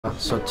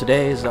So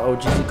today is the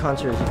Ohgeesy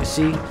concert, as you can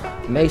see,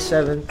 May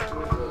 7th,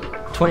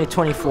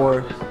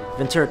 2024,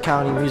 Ventura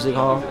County Music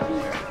Hall.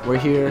 We're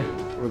here,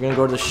 we're gonna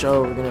go to the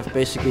show, we're gonna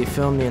basically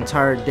film the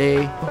entire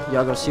day.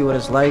 Y'all gonna see what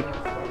it's like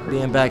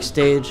being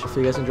backstage.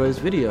 Hopefully you guys enjoy this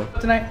video.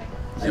 Tonight?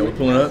 Yeah, we're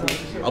pulling up.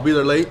 I'll be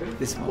there late. I'm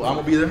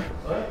gonna be there.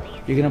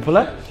 You're gonna pull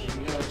up?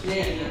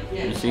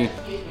 You see,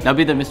 that'll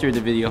be the mystery of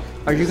the video.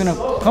 Are you gonna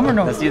come or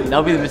no?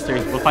 That'll be the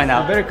mystery. We'll find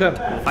out. You better come.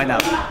 We'll find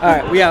out.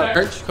 Alright, we out.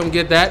 Merch, come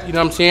get that, you know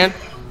what I'm saying?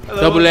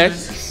 Double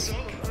X.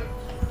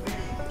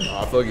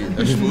 Aw, fuck it.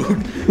 That's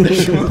smooth.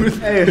 That's smooth.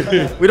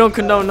 Hey, we don't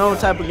condone no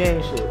type of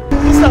gang shit.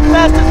 It's the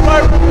fastest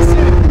barber in the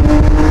city.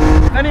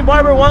 If any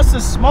barber wants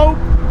to smoke,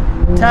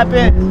 tap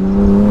in.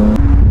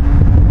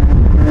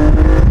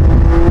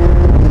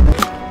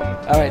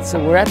 Alright,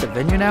 so we're at the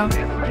venue now.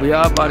 We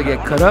all about to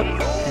get cut up.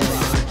 And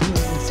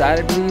inside,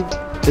 I believe.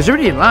 There's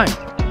already in line.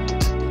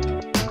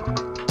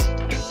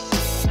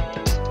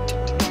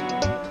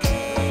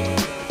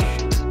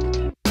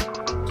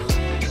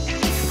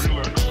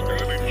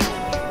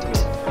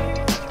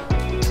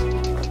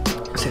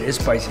 It's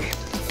spicy.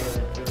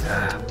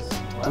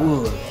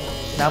 Ooh.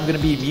 Now I'm gonna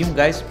be immune,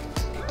 guys.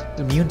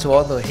 Immune to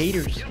all the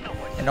haters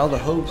and all the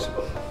hoes.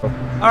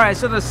 Alright,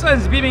 so the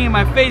sun's beaming in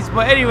my face,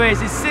 but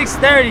anyways, it's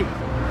 6:30.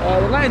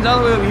 The line's all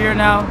the way over here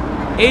now.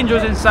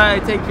 Angel's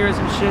inside, take care of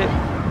some shit.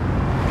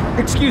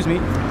 Excuse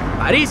me.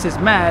 Aris is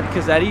mad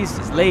because Aris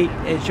is late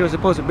and she was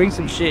supposed to bring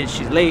some shit.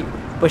 She's late,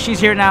 but she's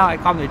here now. I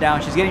calmed her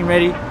down. She's getting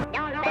ready.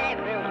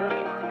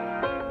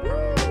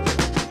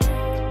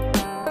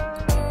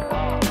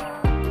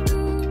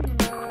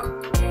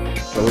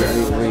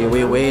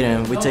 We wait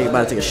and we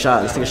about to take a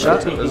shot. Let's take a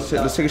shot. Let's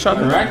take a shot.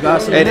 You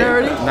got some in there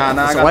already? Nah,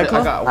 I got White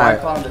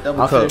Claw in the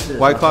double cup.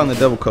 White Claw in the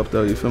double cup,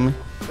 though. You feel me?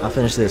 I'll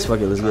finish this.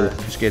 Fuck it. Let's get it.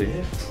 Let's get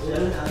it.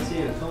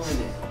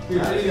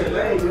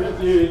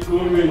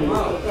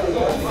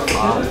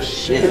 Oh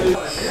shit.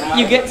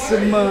 You get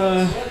some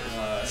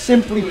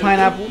Simply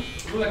Pineapple.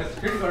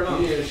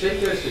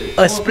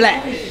 A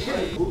splash.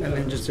 And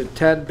then just a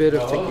tad bit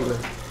of tequila.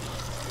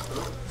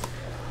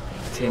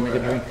 See, make a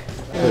drink.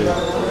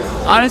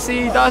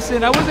 Honestly,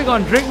 Dawson, I wasn't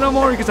gonna drink no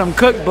more because I'm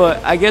cooked,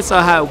 but I guess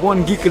I'll have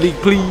one geekily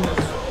please.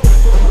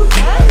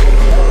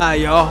 Hi,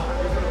 y'all.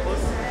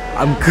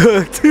 I'm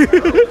cooked.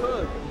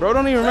 Bro,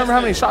 don't even remember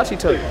how many shots he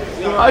took.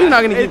 How you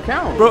not gonna keep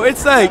count? Bro,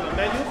 it's like,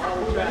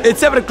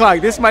 it's 7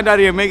 o'clock. This might not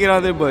even make it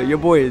out there, but your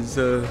boy is,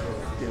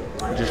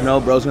 Just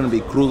know, bro's gonna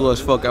be cruel as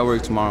fuck at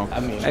work tomorrow.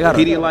 I mean, I got a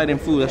Pedialyte and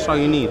food, that's all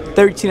you need.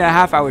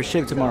 13.5-hour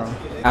shift tomorrow.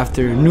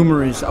 After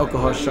numerous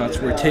alcohol shots,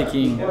 we're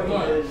taking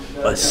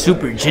a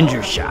super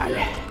ginger shot.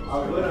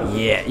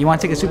 Yeah, you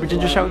want to take a super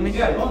ginger shot with me?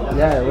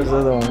 Yeah, where's the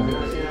other one?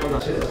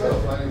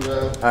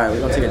 Alright, we're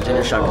gonna take a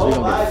ginger shot because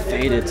we're gonna get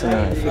faded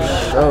tonight.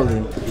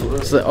 Surely.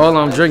 That's all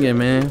I'm drinking,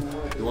 man.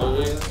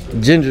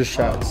 Ginger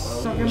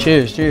shots.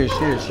 Cheers, cheers,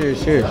 cheers, cheers,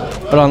 cheers.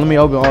 Hold on, let me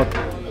open all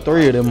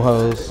 3 of them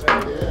hoes.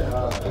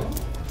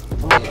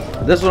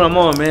 That's what I'm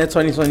on, man,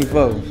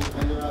 2024.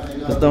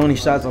 That's the only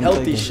shots I'm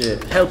taking.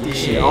 Healthy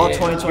shit. All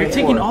 2024. You're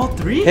taking all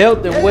 3?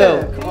 Health and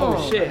wealth. Oh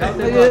shit, health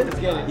and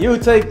wealth. You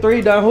would take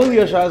 3 Don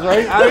Julio shots,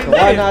 right?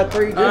 Why not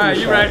 3 ginger Alright,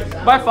 you shots?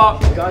 right. Bye,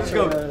 Fop. Let's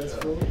go.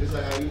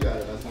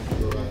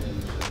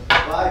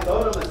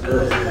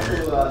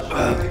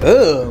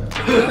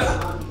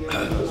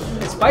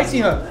 It's spicy,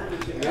 huh?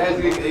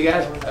 You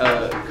guys,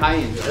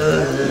 cayenne.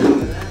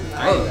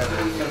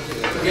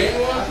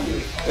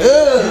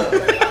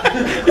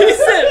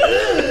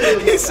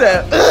 He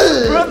said,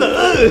 Brother.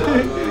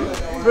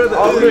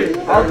 All 3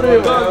 of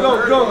them.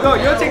 Go.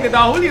 You'll take the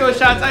Don Julio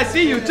shots. I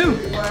see you too.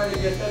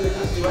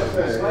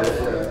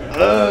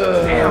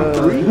 Damn,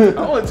 3? I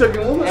only took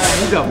it 1.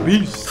 He's a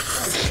beast.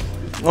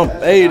 I'm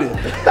faded.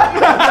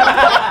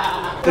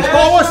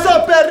 oh, what's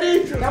up,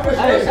 Perry? Hey,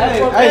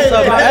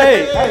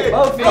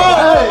 both of y'all.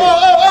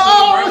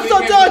 What's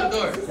up, Doug?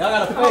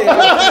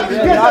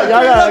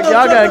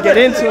 Y'all gotta get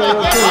into it. I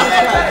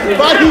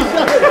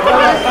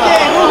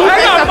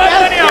got my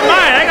money on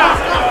mine.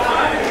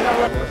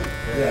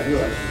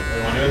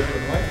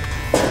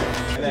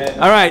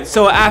 All right,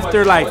 so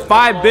after like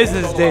 5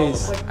 business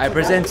days, I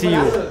present to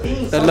you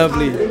the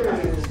lovely.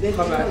 It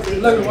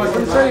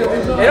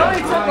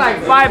only took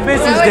like 5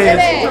 business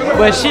days,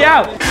 but she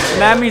out.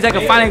 And that means I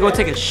can finally go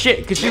take a shit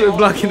because she was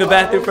blocking the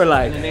bathroom for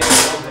like,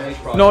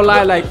 no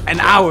lie, like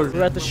an hour.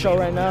 We're at the show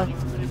right now.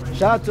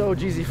 Shout out to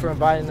Ohgeesy for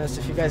inviting us.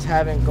 If you guys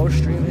haven't, go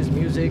stream his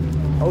music.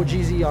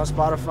 Ohgeesy on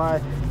Spotify,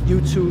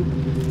 YouTube,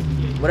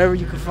 whatever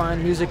you can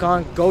find music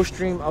on, go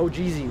stream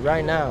Ohgeesy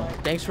right now.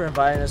 Thanks for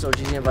inviting us.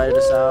 Ohgeesy invited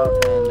us out,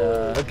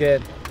 and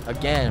again.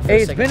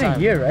 Hey, it's been a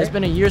year, right? It's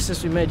been a year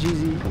since we met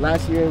Jeezy.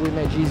 Last year we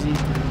met Jeezy.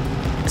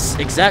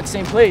 Exact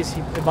same place.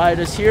 He invited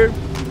us here,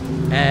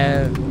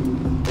 and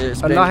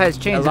a lot has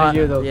changed in a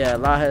year, though. Yeah, a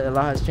lot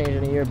has changed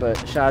in a year. But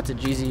shout out to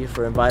Jeezy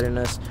for inviting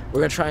us.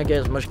 We're gonna try and get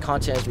as much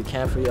content as we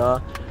can for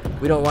y'all.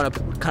 We don't want to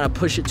kind of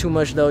push it too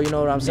much, though. You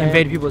know what I'm saying?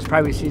 Invade people's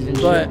privacies and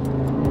but shit.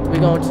 We're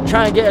going to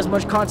try and get as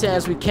much content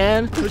as we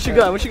can. What you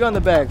got? What you got in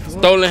the bag?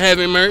 Stolen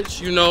Heaven merch,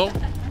 you know.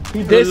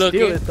 He did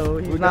steal it though.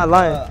 He's not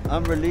lying.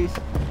 Unreleased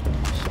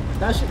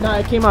Nah,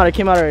 it came out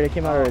already.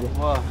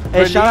 Wow.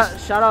 Hey, shout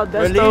out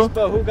Desto. Release,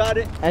 but who got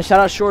it? And shout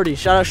out Shorty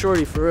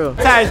for real.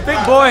 Guys, big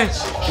boy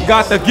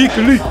got the Geeky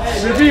League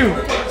review.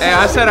 Hey,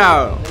 I said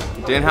I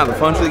didn't have the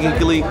funds for the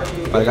Geeky League,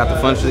 but I got the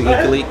funds for the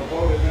Geeky League.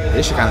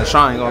 This shit kind of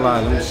shine, gonna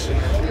lie.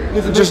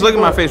 Just look at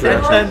my face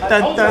reaction.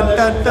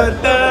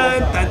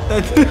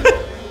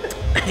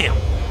 Damn.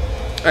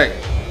 Hey.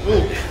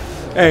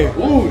 Hey, let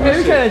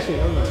me try that shit.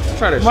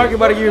 Try that Mark shit.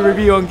 about to give you a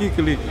review on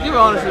Geeky League. Give an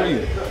honest review.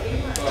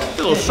 It's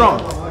a little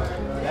strong.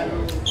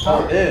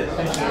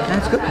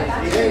 That's good.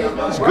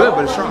 It's good,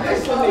 but it's strong.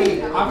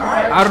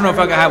 I don't know if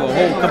I can have a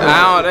whole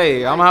cup.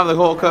 Hey, I'm gonna have the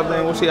whole cup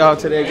then. We'll see how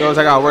today goes.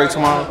 I got work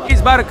tomorrow.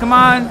 He's about to come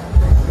on.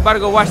 He's about to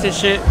go watch this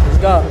shit. Let's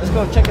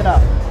go check it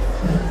out.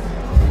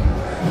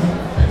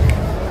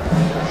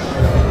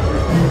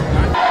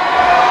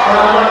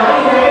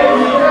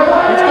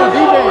 Let's go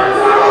DJ.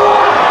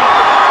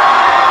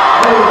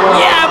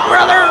 Yeah,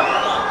 brother.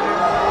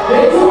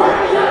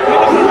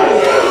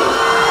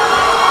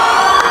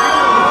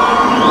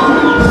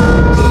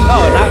 No,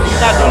 he's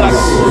not doing like.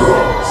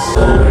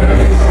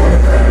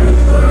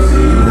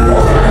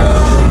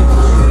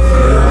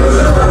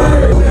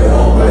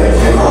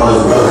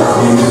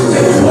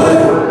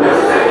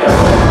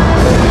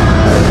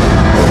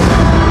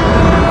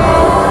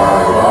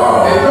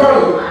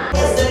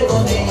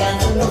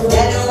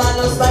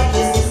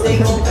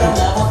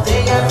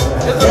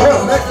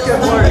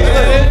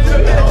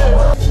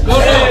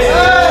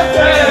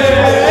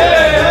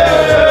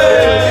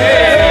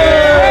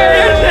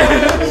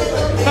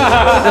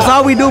 That's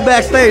all we do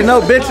backstage. No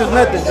bitches,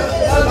 nothing.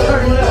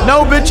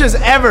 No bitches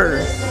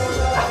ever.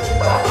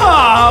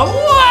 Oh,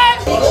 what?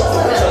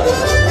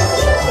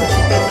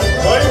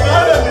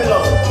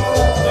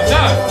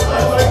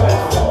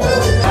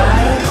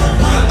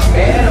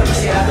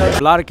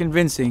 A lot of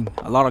convincing,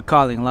 a lot of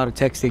calling, a lot of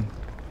texting.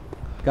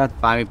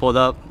 Finally pulled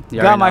up.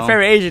 Got my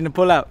favorite Asian to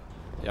pull out.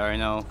 You already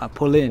know. I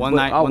pull in. One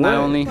night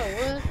only.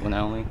 One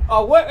night only.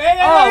 Oh, what? Hey,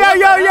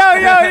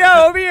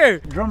 yo, over here.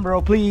 Drum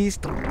roll, please.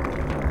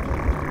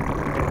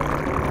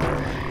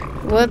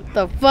 What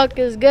the fuck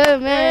is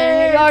good, man?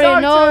 Hey, you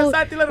already know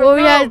where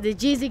we had the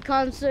Jeezy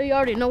concert. You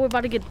already know we're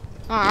about to get.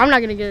 I'm not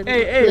gonna get.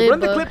 Hey, run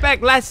the clip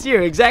back last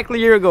year, exactly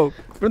a year ago.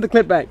 Run the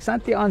clip back.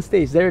 Santi on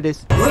stage. There it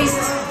is.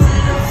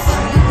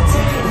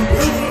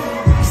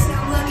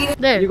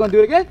 There. You gonna do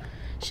it again?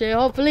 Shit,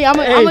 hopefully I'm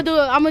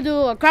gonna do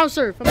a crowd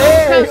surf. Oh,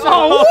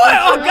 what?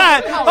 Oh,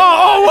 God.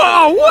 Oh,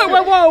 what?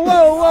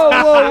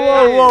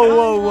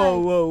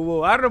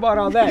 Whoa. I don't know about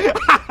all that.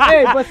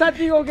 Hey, but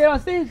Santi, you gonna get on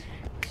stage?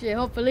 Shit,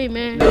 hopefully,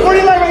 man.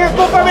 49 right here,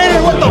 4-5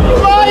 meter. What the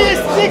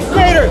flyest 6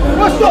 meter?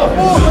 What's up,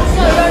 fool?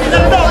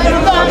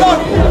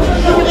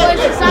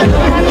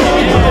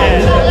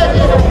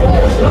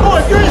 Oh,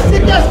 if you're in a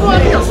sick ass fool, I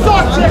think a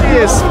sock check. He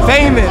is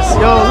famous.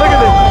 Yo, look at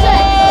this.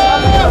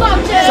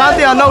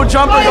 Santi on no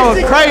jumper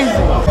going crazy.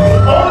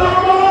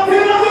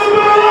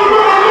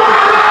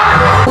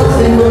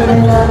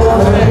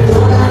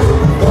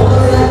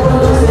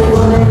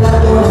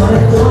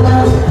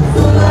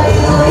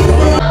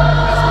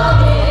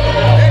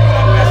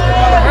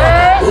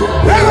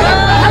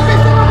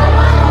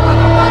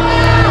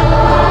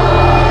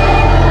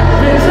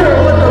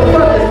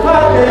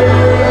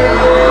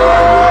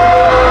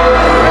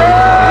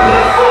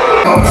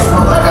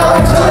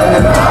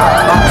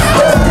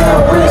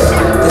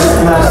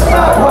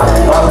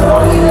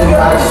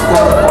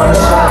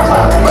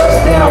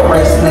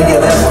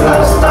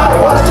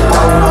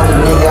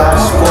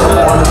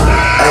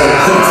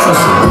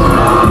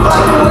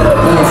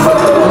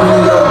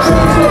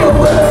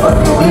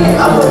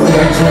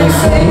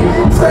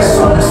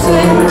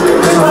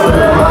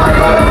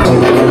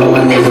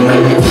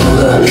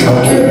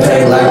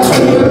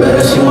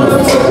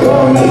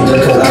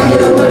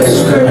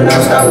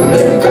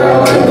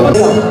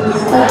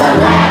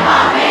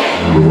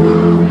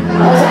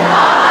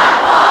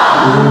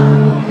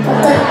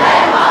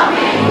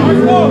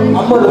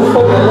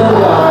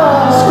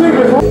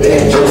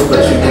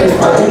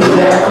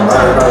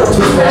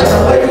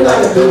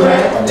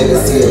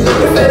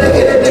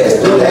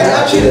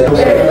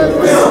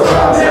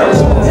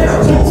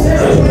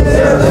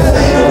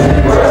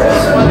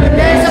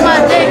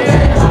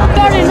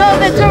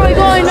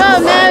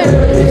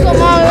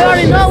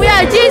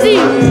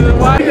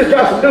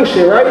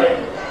 Shit, right?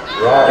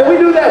 Can we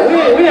do that? We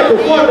ain't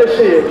performed this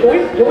shit.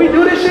 Can we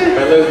do this shit?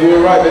 And let's do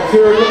it right.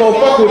 Material, come on,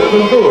 fuck with it.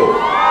 Let's do it.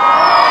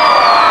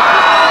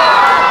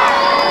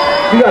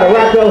 You gotta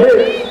rock your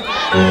hips.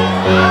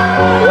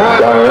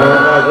 Rock.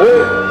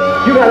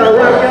 You gotta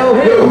rock your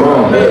hips. Come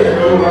on, man.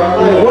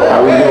 Like what? How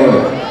we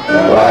doing?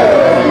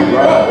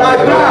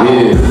 Like that.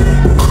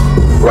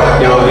 Yeah. Rock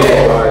your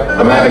head.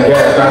 I'm having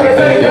gas trying to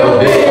take your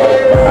dick.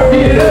 I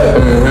beat it up.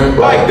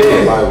 Like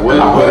this. I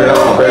put it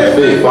on. Fresh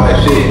fit. Like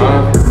shit.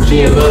 She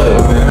in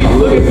love, you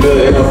looking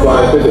good, and I'm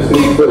flying with the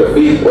sneak for the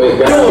feet.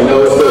 Wait, guys, you know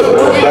what's up.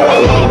 Don't stop,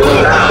 I'm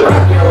done.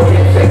 Rock your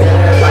head, shake that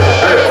ass like an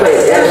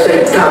earthquake. That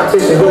shit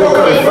competition, who gon'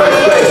 come in first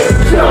place?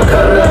 She don't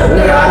cut it up,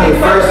 nigga, I need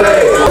first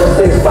aid.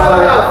 6 5,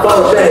 I got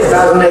 4 shades.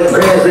 1,008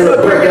 grams in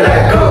a brick of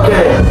that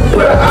cocaine.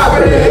 Put a op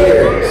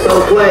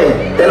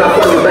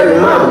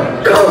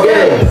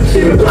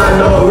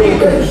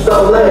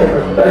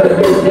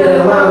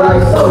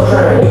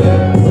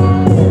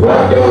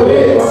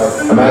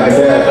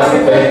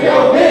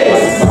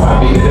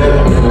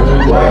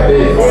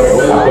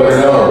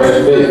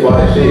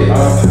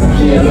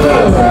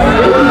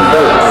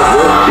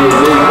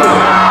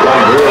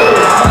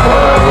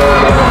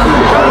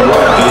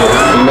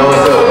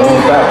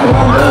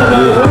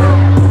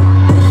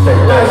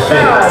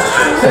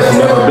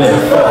been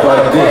fucked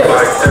like this.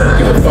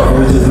 Give a fuck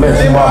with just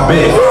mention my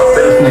bitch.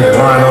 This nigga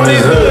lying on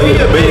his hood,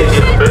 he a bitch.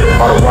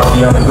 All the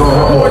walkie on the go,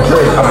 I'm more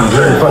drink. I be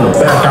drinking from the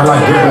back, I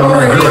like dripping on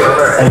her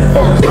head. Ain't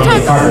focused on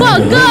me talking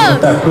to me.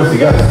 That pussy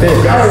got the stick.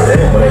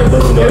 When they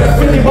looking at that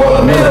 50 ball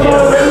a minute.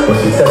 When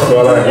she says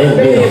all I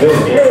ain't being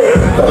busy.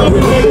 Cause I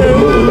really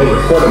should've moved, make it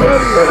settlement.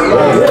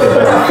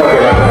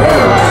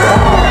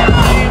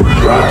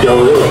 Rock your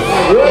lips.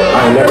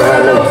 I ain't never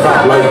had no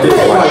top like this.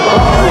 Like,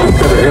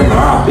 instead of him,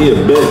 I'll be a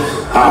bitch.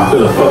 I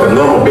feel a fucking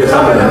normal bitch.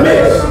 I'm in the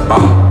mix.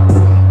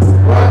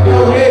 Rock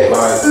your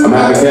hips. I'm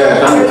having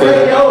cash. I'm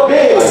taking your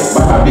bitch.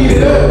 I beat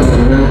it up.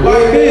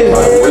 Like this. I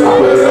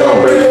put it on.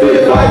 Break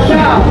shit. Like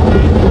shout.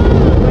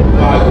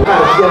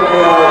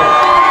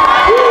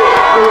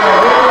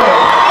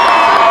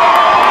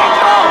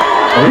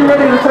 Are you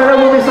ready to turn up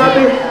with me,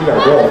 Santi? You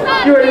gotta go.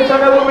 You ready to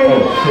turn up with me? Oh,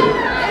 shit.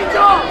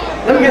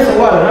 Let me get some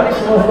water. I need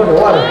some motherfucking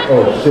water.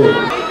 Oh, shit.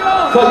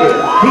 Fuck it.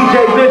 DJ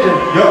Vision.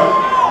 Yup.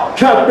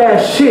 Drop that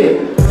shit.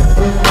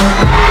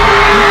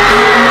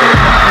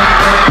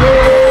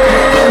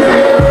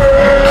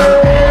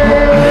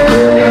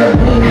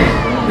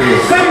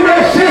 Sing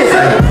that shit.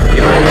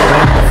 You ain't never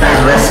had to fast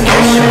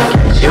investigation.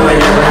 You ain't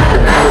never had to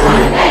battle on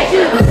it.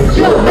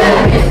 You a bad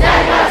bitch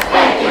that got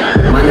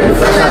spanking. My nigga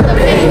fresh out the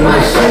pain,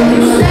 my shit.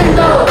 You stand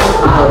up.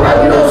 I'll rap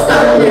you, don't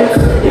start lips.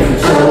 If you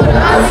chill with the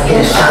eyes,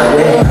 get shot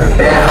with.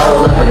 Bad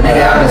hoes up a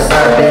nigga out and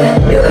start it.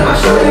 Yeah, let my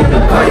shorty in the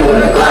party with a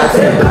Glock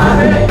 10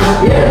 poppin'.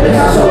 Yeah, bitch,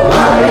 I'm so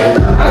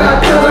poppin'. I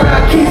got pills, I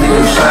got keys, and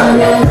you shot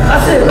me. I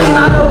said, lean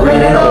out the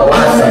green and all I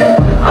said.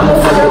 I'ma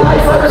fuck your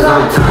life up cause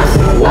I'm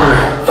toxic. One,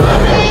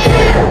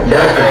 fucking,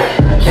 ducker.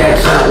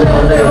 Catch up,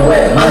 little nigga,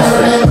 wet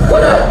mustard.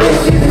 What up,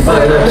 bitch, easy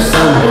fucking up the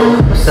summer.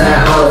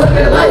 Sad hoes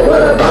looking like,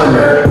 what a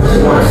bummer.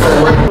 She wanna sing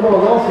like, come on,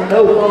 lost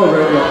no phone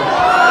right now.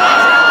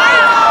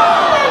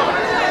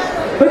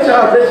 Put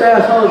y'all bitch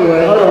ass hoes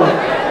away, hold on.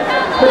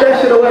 Put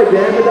that shit away,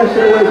 Dan. Put that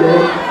shit away, Dan.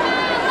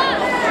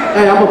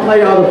 Hey, I'm gonna play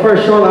y'all the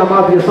first Shoreline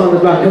Mafia song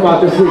that's about to come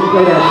out this week.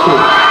 Play that shit.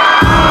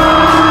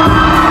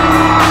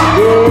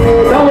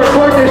 Yeah, don't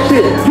record this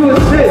shit. You a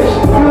snitch. You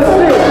a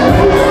snitch.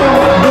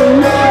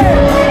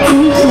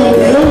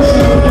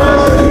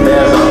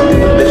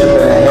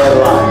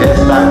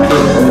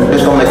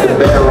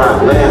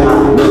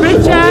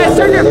 Bitch ass,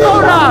 turn your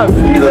phone off.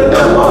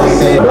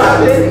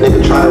 Nigga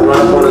try to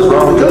run on his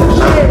wrong. No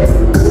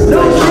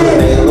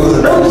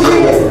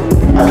shit.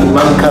 I keep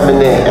money coming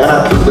in and I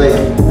keep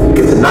licking.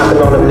 Get to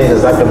knocking on them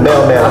niggas like the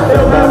mailman. I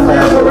felt that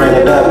fast, but ran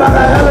it up. I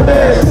got hella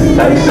bags.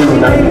 Now you see me,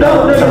 now you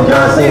know. I'm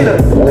John Cena.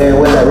 We ain't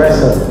with that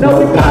wrestling. No,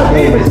 we pop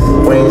demons.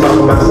 We ain't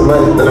talking about some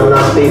money, then I'm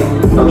not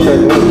speaking. Don't check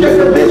me, check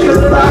the bitch, cause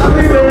it's like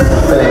creeping.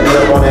 Finna get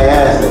up on their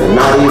ass, nigga,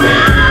 not even.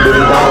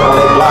 Really down on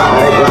their block,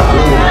 now they block me.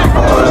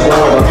 I'm on the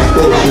slow, don't you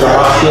think she's a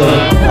hot team.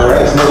 Her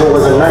ex-nigga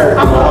was a nerd,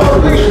 I'm a whole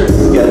picture.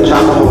 Got a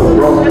chopper on the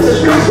rope, it's a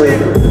street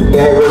sweeper.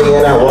 He ain't really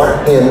in that water,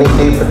 he a knee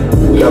deeper.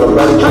 Got a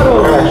brother trying to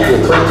crash, get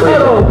quick.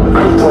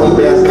 I'm 20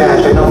 bands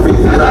cash, ain't no free.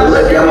 And I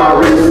look at my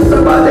wrist, it's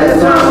about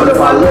that time. But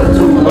if I live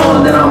too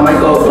long, then I might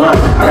go blunt.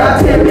 I got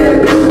 10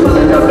 bad bitches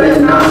pulling up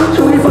at 9.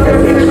 Should we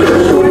fucking fix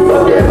this? Should we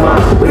fuck that mom?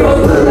 We gon'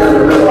 split down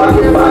the middle, I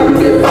get 5, you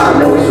get 5.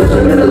 Then we switch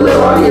them in the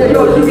little, I get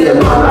yours, you get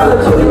mine. I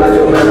done told you about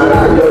your man, I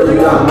got yours, you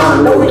got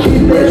mine. No, we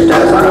keep this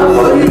stats, I got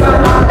 4, you got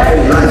mine.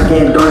 Hey, light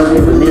skin, dark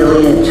skin, vanilla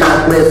and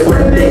chocolate.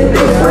 Slim, thick,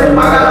 slim,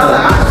 I got all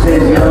the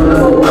options. Young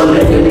number 1,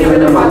 licking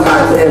even in my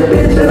top 10.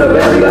 Bitch in the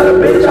belly, got a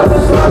bitch out the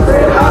slum,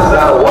 saying how's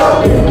about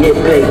walking. Get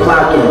paid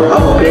clocking,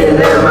 open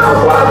their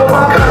mouth wide with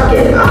my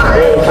cocking. I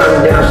ain't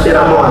turning down shit,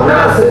 I'm on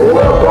nonsense. Grew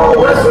up on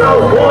West and I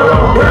was born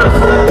on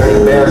Brownson.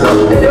 30 bands up,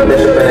 and your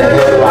bitch up in the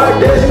head like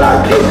dead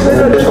stock kicks. And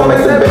the bitch gon' make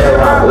the bed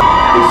rock.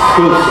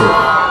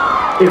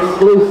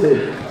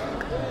 Exclusive.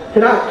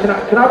 Can I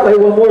play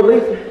one more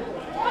leak?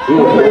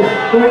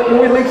 Can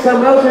we leak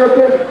something else real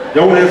quick?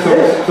 Y'all want to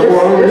have some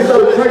more? It's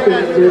so tricky,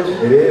 bitch.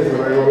 It is, I'm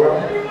not gonna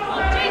lie.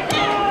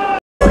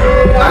 I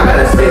got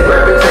a sick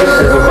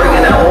reputation for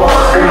bringing that wall.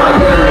 And my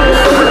young niggas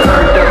super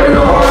turned up in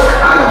the hall. I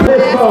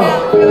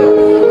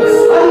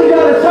just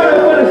gotta turn up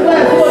for this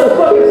last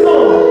motherfucking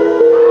song.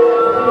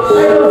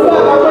 Ain't no fuck,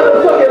 I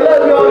motherfucking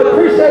love y'all and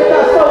appreciate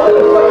that so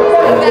motherfucking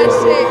much. That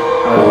shit.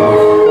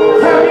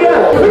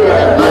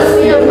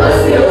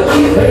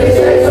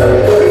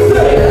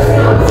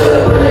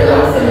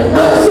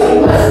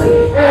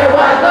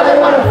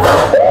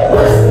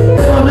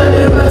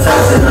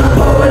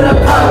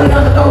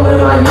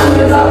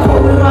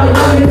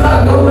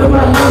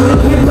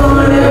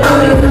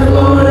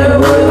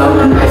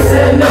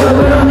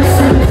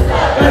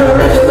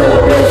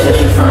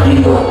 Turn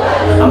me up.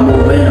 I'm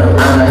moving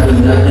around, I do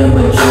nothing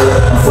with you.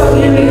 I'm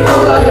fucking me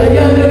up like a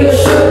young nigga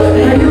should.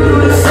 And you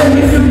do the same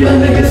if you young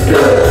niggas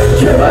good.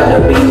 Trip out the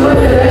beat, look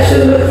at that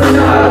shit, look for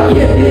now. I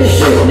get this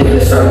shit,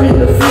 niggas serving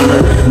the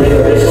feeling. Nigga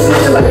bitches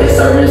snitching like they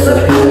serving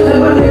subpoenas. And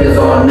my niggas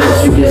all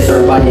nuts, you get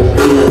served by your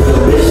penis.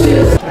 Bitch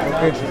shit.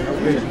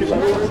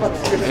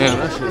 Damn,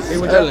 that shit's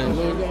telling.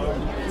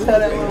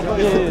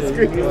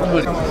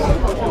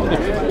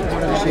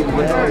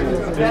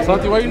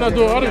 Santi, why you not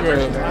doing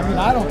autographs? I mean,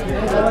 I don't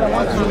care. What I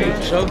want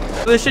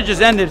to. This shit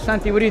just ended.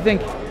 Santi, what do you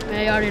think?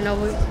 Man, you already know.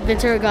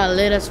 Ventura got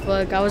lit as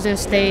fuck. I was in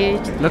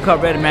stage. Look how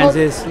Redman's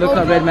is. Look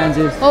how Redman's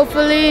is.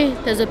 Hopefully,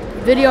 there's a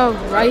video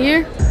right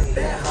here.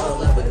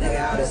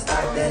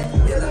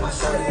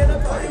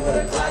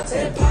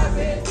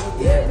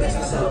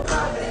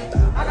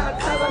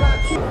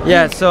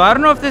 Yeah, so I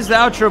don't know if this is the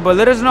outro, but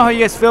let us know how you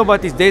guys feel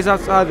about these days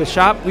outside the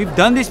shop. We've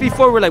done this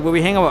before, where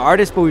we hang out with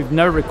artists, but we've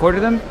never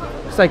recorded them.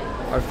 It's like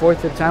our 4th,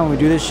 5th time when we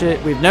do this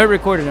shit. We've never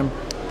recorded them.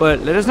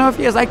 But let us know if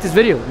you guys like this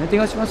video. Anything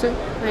else you want to say?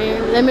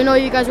 Man, let me know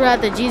you guys were at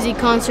the Ohgeesy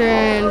concert,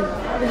 and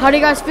how do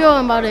you guys feel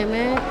about it,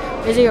 man?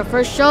 Is it your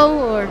first show,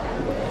 or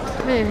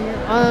man,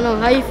 I don't know,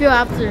 how you feel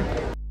after?